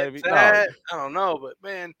 years, maybe. I don't know, but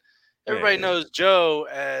man, everybody knows Joe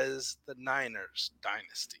as the Niners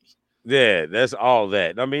dynasty. Yeah, that's all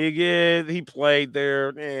that. I mean, yeah, he played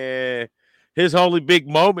there. His only big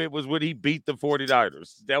moment was when he beat the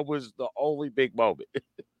 49ers. That was the only big moment.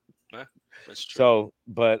 That's true. So,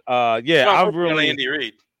 but I'm really Andy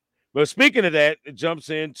Reid. But speaking of that, it jumps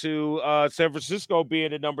into San Francisco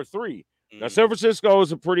being at number 3. Now, San Francisco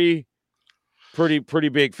is a pretty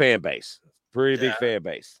big fan base. Big fan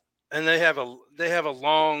base. And they have a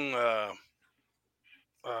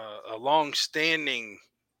long-standing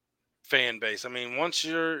fan base. I mean, once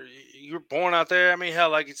you're born out there, I mean, hell,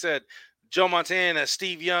 like you said, Joe Montana,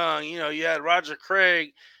 Steve Young, you had Roger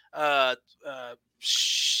Craig, Ronnie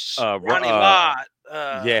Lott.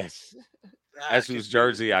 Yes. That's whose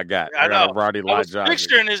jersey I got. I got a Ronnie Lott jersey.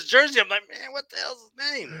 Picturing his jersey, I'm like, man, what the hell's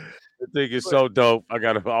his name? The thing is so dope. I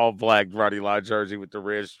got an all black Ronnie Lott jersey with the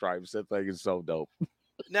red stripes. That thing is so dope.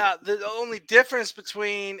 Now, the only difference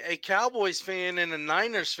between a Cowboys fan and a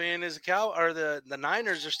Niners fan is the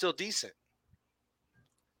Niners are still decent.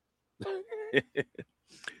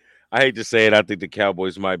 I hate to say it. I think the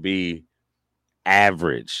Cowboys might be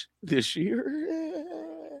average this year.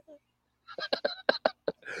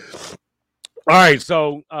 All right,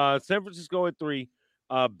 so San Francisco at 3,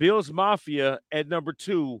 Bills Mafia at number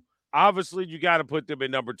 2. Obviously, you got to put them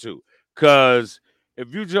at number 2 because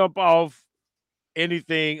if you jump off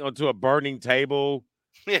anything onto a burning table,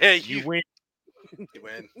 you win.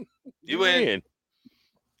 You win.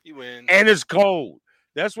 You win. And it's cold.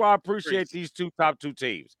 That's why I appreciate these top 2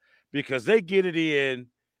 teams because they get it in,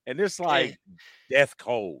 and it's like death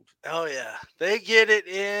cold. Oh, yeah. They get it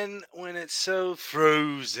in when it's so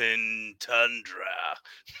frozen tundra.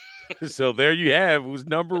 So there you have who's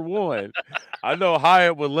number one. I know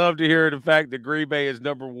Hyatt would love to hear the fact that Green Bay is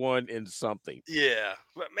number one in something. Yeah,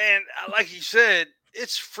 but man, like you said,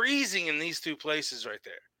 it's freezing in these two places right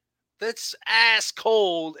there. That's ass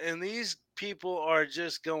cold, and these people are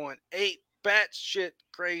just going batshit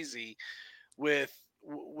crazy with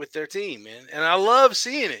their team, man. And I love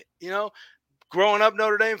seeing it. Growing up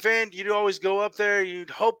Notre Dame fan, you'd always go up there. You'd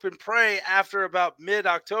hope and pray after about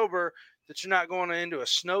mid-October that you're not going into a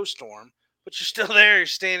snowstorm, but you're still there. You're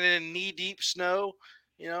standing in knee-deep snow.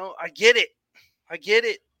 I get it. I get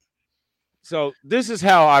it. So this is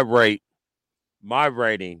how I rate my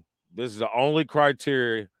rating. This is the only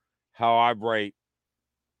criteria how I rate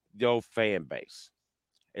your fan base.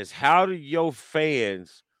 Is how do your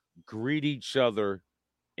fans greet each other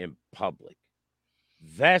in public?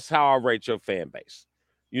 That's how I rate your fan base.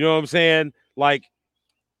 You know what I'm saying? Like,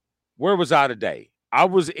 where was I today? I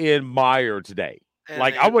was in Meyer today. And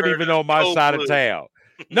Like, they I wouldn't heard even us know my go side blue. of town.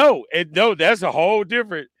 No, that's a whole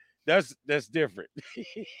different. That's different.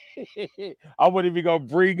 I wouldn't even go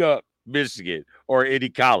bring up Michigan or any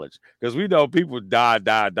college because we know people die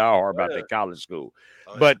hard about their college school.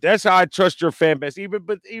 But that's how I trust your fan base.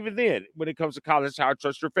 Even then, when it comes to college, that's how I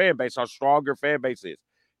trust your fan base. How strong your fan base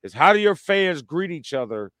is how do your fans greet each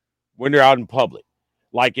other when they're out in public?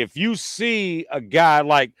 Like if you see a guy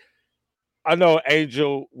like I know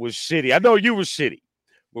Angel was shitty. I know you were shitty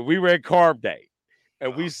when we were at Carb Day,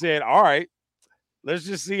 and we said, "All right, let's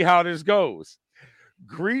just see how this goes.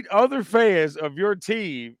 Greet other fans of your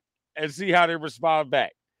team and see how they respond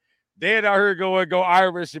back." Then I heard go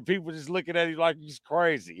Irish, and people just looking at you like he's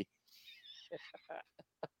crazy.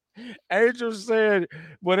 Angel said,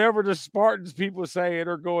 whatever the Spartans people saying,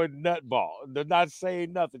 they're going nutball. They're not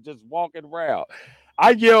saying nothing, just walking around.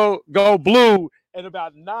 I yell, go blue, and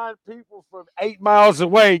about 9 people from 8 miles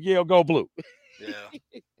away yell, go blue.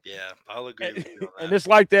 Yeah, I'll agree with you on that. And it's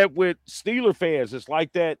like that with Steeler fans. It's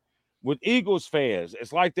like that with Eagles fans.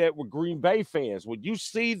 It's like that with Green Bay fans. When you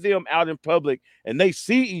see them out in public and they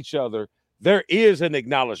see each other, there is an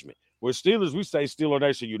acknowledgement. With Steelers, we say Steeler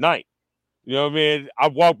Nation Unite. You know what I mean? I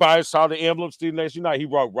walked by and saw the emblem, Steeler Nation Unite. He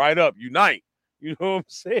walked right up, Unite. You know what I'm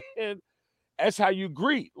saying? That's how you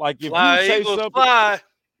greet. Like if Fly, you say Eagles, something, fly.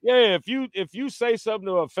 yeah. If you say something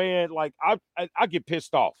to a fan, like I get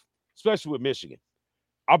pissed off, especially with Michigan.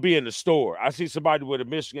 I'll be in the store. I see somebody with a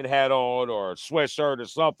Michigan hat on or a sweatshirt or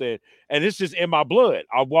something, and it's just in my blood.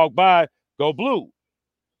 I walk by, go blue.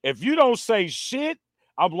 If you don't say shit,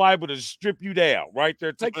 I'm liable to strip you down right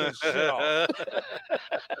there. Take that shit off.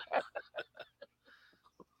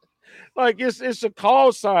 Like it's a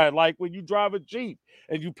call sign. Like when you drive a Jeep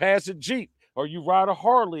and you pass a Jeep, or you ride a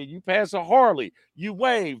Harley and you pass a Harley, you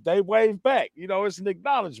wave, they wave back. You know, it's an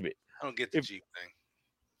acknowledgement. I don't get the Jeep thing.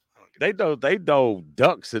 They know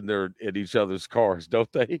ducks in each other's cars,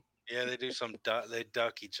 don't they? Yeah, they do they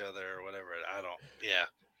duck each other or whatever. I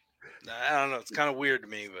don't know. It's kind of weird to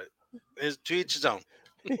me, but it's to each his own.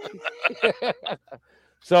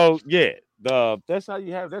 So yeah, that's how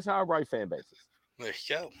I write fan bases.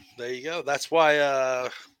 There you go. That's why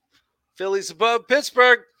Philly's above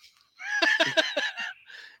Pittsburgh.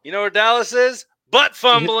 You know where Dallas is? Butt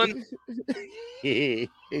fumbling. And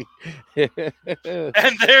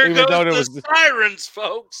there goes the sirens,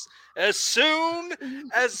 folks. As soon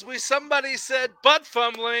as somebody said butt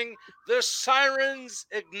fumbling, the sirens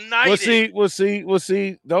ignited. We'll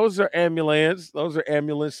see. Those are ambulance. Those are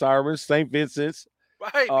ambulance sirens. St. Vincent's,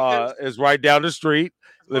 right? Is right down the street.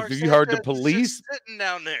 Mark If you heard the police just sitting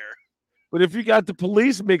down there, but if you got the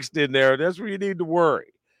police mixed in there, that's where you need to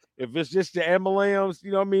worry. If it's just the ambulance,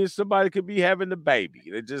 you know what I mean? Somebody could be having the baby.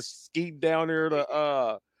 They just skeet down there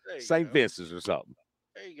to St. Vincent's or something.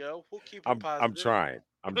 There you go. We'll keep it positive. I'm trying.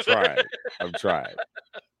 I'm trying.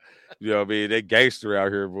 You know what I mean? They gangster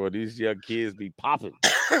out here, boy. These young kids be popping.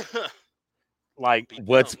 Like,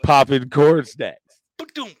 what's popping corn snacks?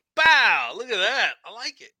 Boom, bow. Look at that. I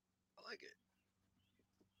like it.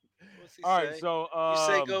 All right, so you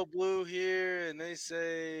say go blue here, and they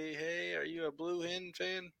say, "Hey, are you a Blue Hen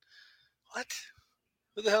fan?" What?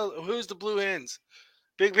 Who the hell? Who's the Blue Hens?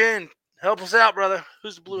 Big Ben, help us out, brother.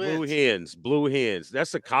 Who's the Blue Hens? Blue Hens.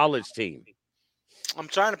 That's a college team. I'm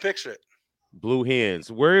trying to picture it. Blue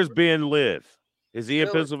Hens. Where does Ben live? Is he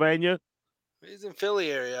in Pennsylvania? He's in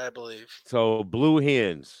Philly area, I believe. So Blue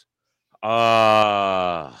Hens. It's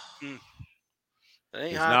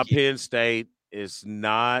not Penn State. It's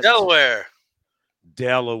not Delaware.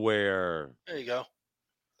 There you go.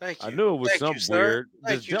 Thank you. I knew it was something weird.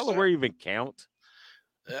 Does Delaware even count?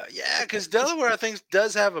 Yeah, because Delaware, I think,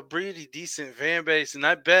 does have a pretty decent fan base. And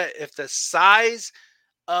I bet if the size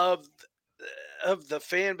of of the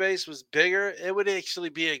fan base was bigger, it would actually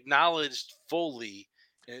be acknowledged fully.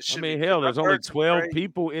 And it I should be mean, because hell, I've there's only heard some 12 great.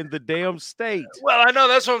 people in the damn state. Well, I know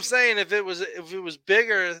that's what I'm saying. If it was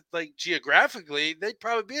bigger, like geographically, they'd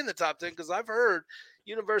probably be in the top 10 because I've heard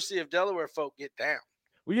University of Delaware folk get down.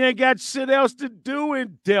 We ain't got shit else to do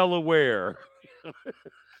in Delaware.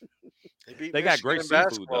 They beat They got Michigan great in seafood,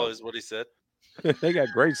 basketball, though. is what he said. They got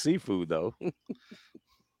great seafood, though.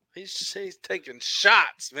 He's taking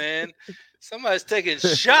shots, man. Somebody's taking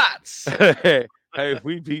shots. Hey,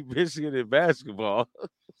 we beat Michigan in basketball.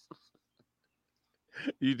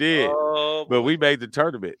 You did. Oh But boy. we made the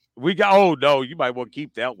tournament. We got, oh, no, you might want to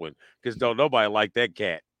keep that one because don't nobody like that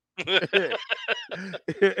cat.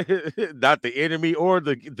 Not the enemy or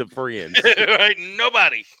the friends. Right?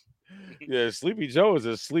 Nobody. Yeah, Sleepy Joe is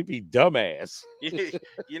a sleepy dumbass.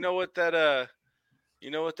 You know what that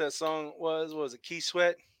song was? Was it Key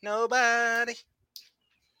Sweat? Nobody.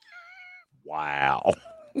 Wow.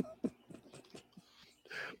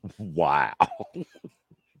 Wow.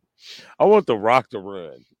 I want The Rock to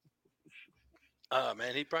run. Oh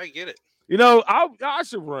man, he'd probably get it. You know, I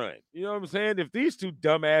should run. You know what I'm saying? If these two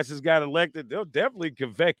dumbasses got elected, they'll definitely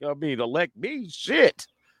elect me. Shit.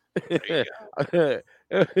 There you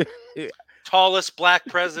go. Tallest black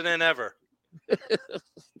president ever.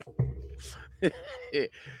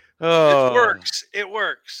 It works. It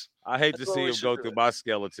works. I hate That's to what see we him should go do through it. my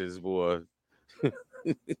skeletons, boy.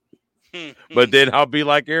 But then I'll be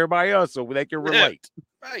like everybody else, so they can relate.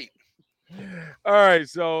 Right. All right,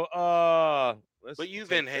 so let's But you've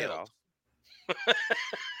take that inhaled. off.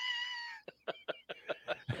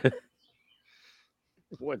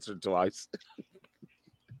 Once or twice.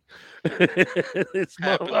 It's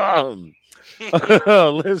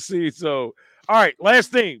let's see. So, all right,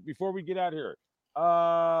 last thing before we get out here,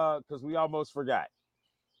 because we almost forgot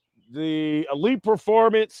the elite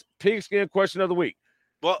performance pigskin question of the week.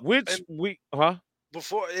 Well, Which week?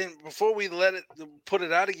 before we put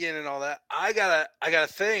it out again and all that, I got a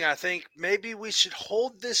thing. I think maybe we should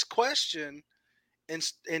hold this question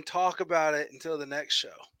and talk about it until the next show.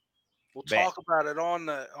 We'll talk about it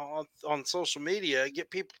on social media, get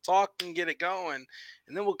people talking, get it going,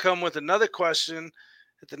 and then we'll come with another question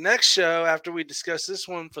at the next show after we discuss this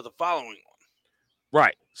one for the following one.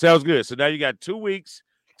 Right. Sounds good. So now you got 2 weeks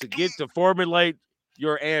to get to formulate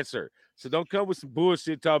your answer. So don't come with some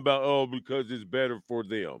bullshit talking about, because it's better for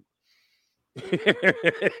them.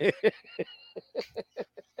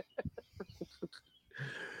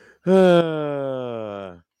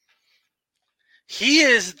 He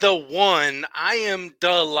is the one. I am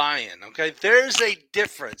the lion. Okay. There's a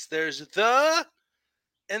difference. There's the,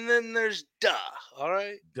 and then there's duh. All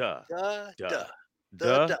right. Duh.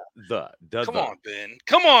 Come on, Ben.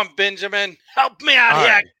 Come on, Benjamin. Help me out here.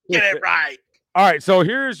 Right. Get it right. All right. So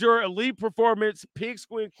here's your elite performance pig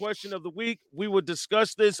squid question of the week. We will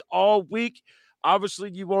discuss this all week.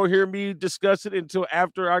 Obviously, you won't hear me discuss it until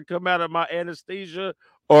after I come out of my anesthesia.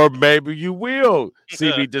 Or maybe you will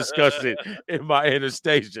see me discuss it in my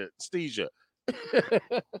anesthesia.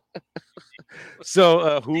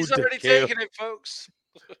 So he's already taking it, folks.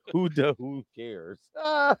 Who cares?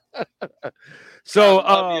 So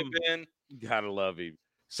love you, Ben. Gotta love him.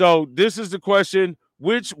 So this is the question: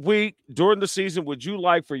 which week during the season would you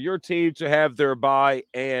like for your team to have their bye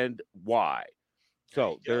and why?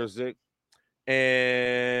 So there's it.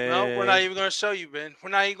 And no, we're not even going to show you, Ben.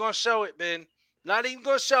 We're not even going to show it, Ben. Not even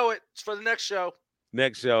going to show it. It's for the next show.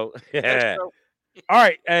 Next show. Yeah. All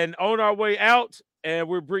right. And on our way out, and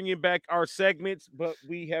we're bringing back our segments, but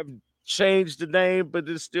we have changed the name, but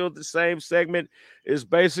it's still the same segment. Is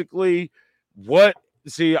basically what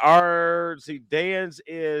Dan's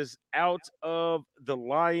is out of the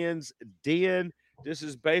Lions' den. This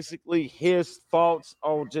is basically his thoughts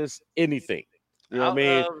on just anything. You know what I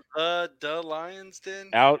mean? Out of the Lions Den?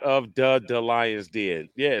 Out of the Lions Den.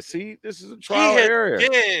 Yeah, see, this is a trial area.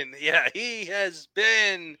 He has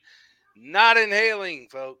been not inhaling,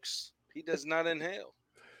 folks. He does not inhale.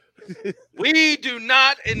 We do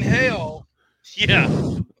not inhale. Yeah.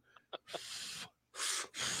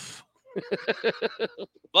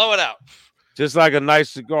 Blow it out. Just like a nice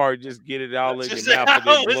cigar, just get it all in your mouth and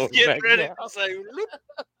then blow it back out.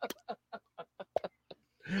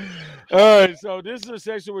 All right, so this is a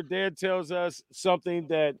section where Dan tells us something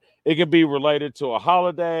that it can be related to a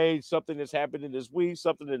holiday, something that's happened in this week,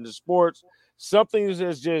 something in the sports, something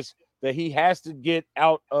that's just that he has to get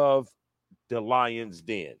out of the Lion's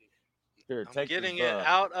Den. Here, I'm getting it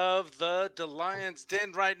out of the Lion's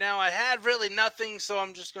Den right now. I had really nothing, so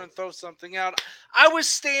I'm just going to throw something out. I was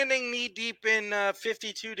standing knee deep in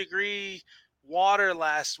 52-degree water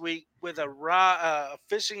last week with a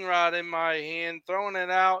fishing rod in my hand, throwing it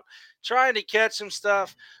out, trying to catch some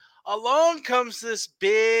stuff. Along comes this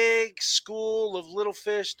big school of little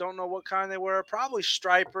fish. Don't know what kind they were. Probably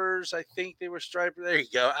stripers. I think they were stripers. There you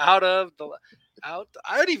go. Out.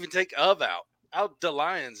 I would even take out the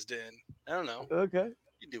lion's den. I don't know. Okay.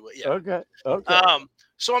 You do it. Yeah. Okay. Okay.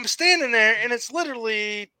 So I'm standing there, and it's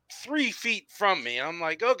literally 3 feet from me. I'm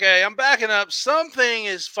like, okay, I'm backing up. Something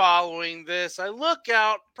is following this. I look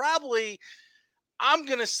out, probably, I'm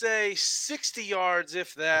gonna say 60 yards,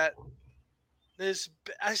 if that.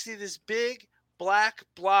 I see this big black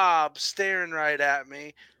blob staring right at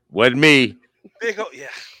me. Wasn't me. Big, yeah.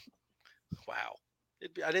 Wow.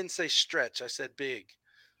 I didn't say stretch. I said big.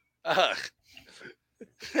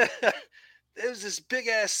 It was this big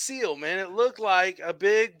ass seal, man. It looked like a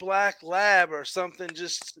big black lab or something.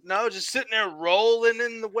 Just sitting there rolling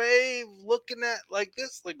in the wave, looking at like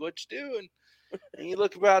this, like what you doing? And you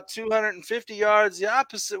look about 250 yards the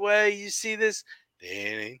opposite way, you see this.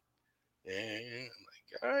 Danny, I'm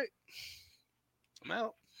like, all right, I'm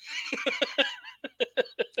out.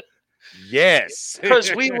 Yes.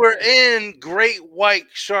 Because we were in great white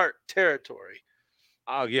shark territory.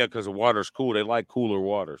 Oh yeah, because the water's cool. They like cooler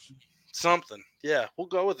waters. Something. Yeah, we'll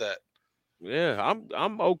go with that. Yeah,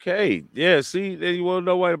 I'm okay. Yeah, see, then you want to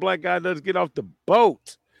know why the black guy doesn't get off the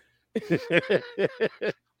boat.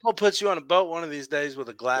 I'll put you on a boat one of these days with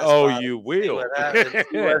a glass Oh, bottle. you will.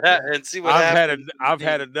 And see what happens. I've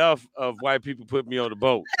had enough of white people put me on the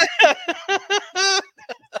boat.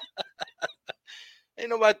 Ain't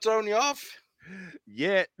nobody throwing you off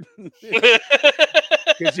yet.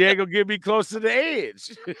 Because you ain't gonna get me close to the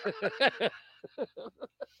edge.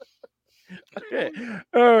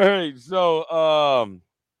 All right. So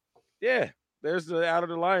yeah, there's the out of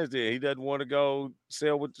the Lions Den. He doesn't want to go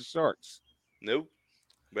sail with the sharks. Nope.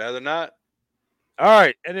 Rather not. All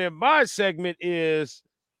right. And then my segment is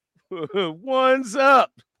one's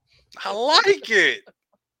up. I like it.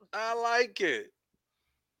 I like it.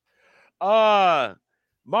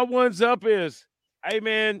 My one's up is, hey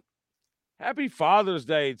man, happy Father's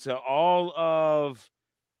Day to all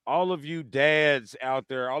of you dads out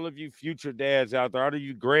there, all of you future dads out there, all of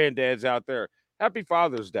you granddads out there. Happy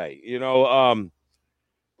Father's Day. You know,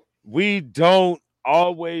 we don't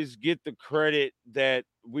always get the credit that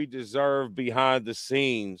we deserve behind the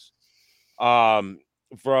scenes, from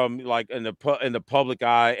like in the public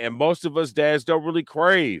eye, and most of us dads don't really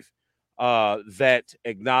crave that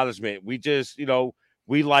acknowledgement. We just,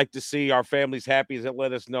 we like to see our families happy and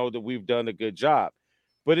let us know that we've done a good job.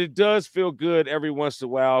 But it does feel good every once in a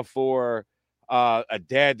while for a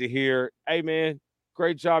dad to hear, hey, man,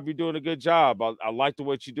 great job. You're doing a good job. I like the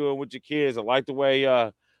way you're doing with your kids. I like the way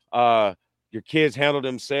your kids handle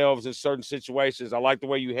themselves in certain situations. I like the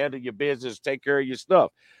way you handle your business, take care of your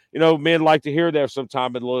stuff. Men like to hear that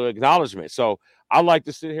sometime in a little acknowledgement. So I like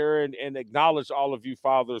to sit here and acknowledge all of you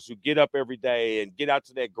fathers who get up every day and get out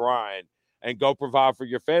to that grind and go provide for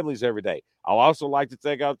your families every day. I'll also like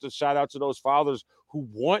to shout out to those fathers who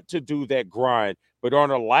want to do that grind, but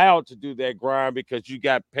aren't allowed to do that grind because you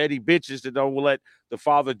got petty bitches that don't let the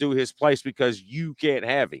father do his place because you can't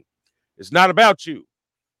have him. It's not about you.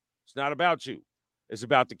 It's not about you. It's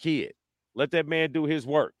about the kid. Let that man do his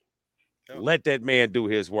work. Yep. Let that man do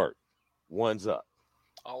his work. One's up.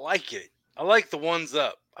 I like it. I like the one's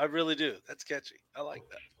up. I really do. That's catchy. I like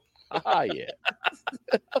that. Ah, yeah.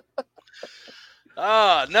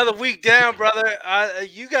 Another week down, brother.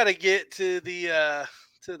 You got to get to the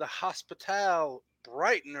hospital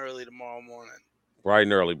bright and early tomorrow morning. Bright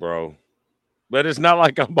and early, bro. But it's not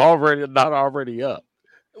like I'm not already up.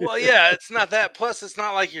 Well, yeah, it's not that. Plus, it's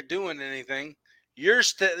not like you're doing anything. You're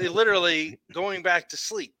literally going back to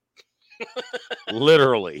sleep.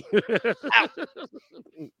 Literally.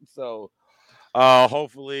 So,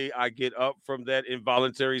 hopefully, I get up from that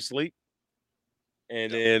involuntary sleep,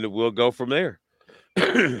 and then we'll go from there.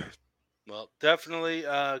 Well, definitely.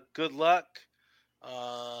 Good luck.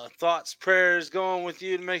 Thoughts, prayers going with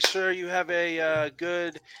you to make sure you have a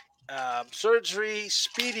good surgery,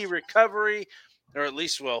 speedy recovery, or at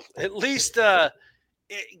least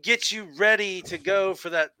it gets you ready to go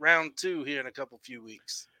for that round 2 here in a few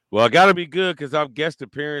weeks. Well, I got to be good because I'm guest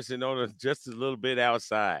appearancing on just a little bit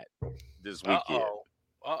outside this weekend.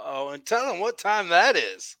 And tell them what time that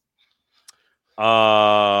is.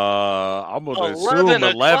 I'm gonna assume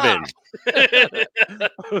 11.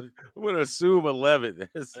 I'm gonna assume 11.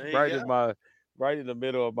 It's right in the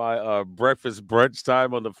middle of my breakfast brunch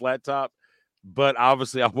time on the flat top. But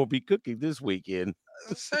obviously, I won't be cooking this weekend.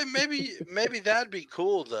 Say maybe that'd be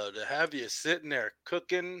cool though, to have you sitting there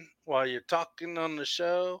cooking while you're talking on the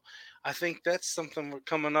show. I think that's something we're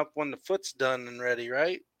coming up when the foot's done and ready,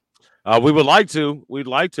 right? We would like to. We'd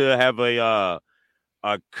like to have a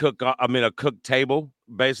cook table,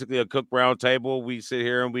 basically a cook round table. We sit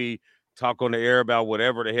here and we talk on the air about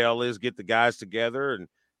whatever the hell is. Get the guys together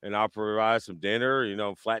and I'll provide some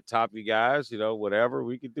dinner. Flat top you guys. Whatever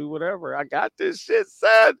we can do, whatever. I got this shit,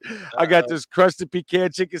 son. I got this crusted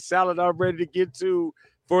pecan chicken salad I'm ready to get to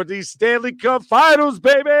for the Stanley Cup Finals,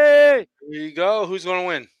 baby. There you go. Who's going to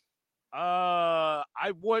win? I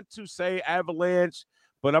want to say Avalanche,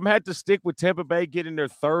 but I'm had to stick with Tampa Bay getting their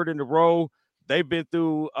third in a row. They've been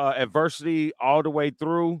through adversity all the way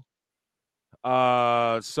through.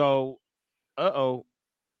 I'm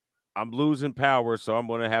losing power, so I'm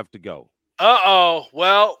gonna have to go.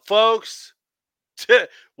 Well, folks,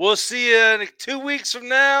 we'll see you in 2 weeks from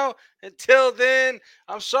now. Until then,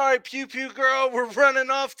 I'm sorry, Pew Pew Girl. We're running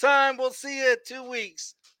off time. We'll see you in 2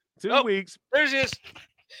 weeks. 2 weeks. There's just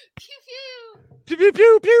Pew pew. Pew pew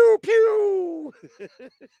pew pew pew.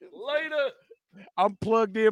 later. I'm plugged in.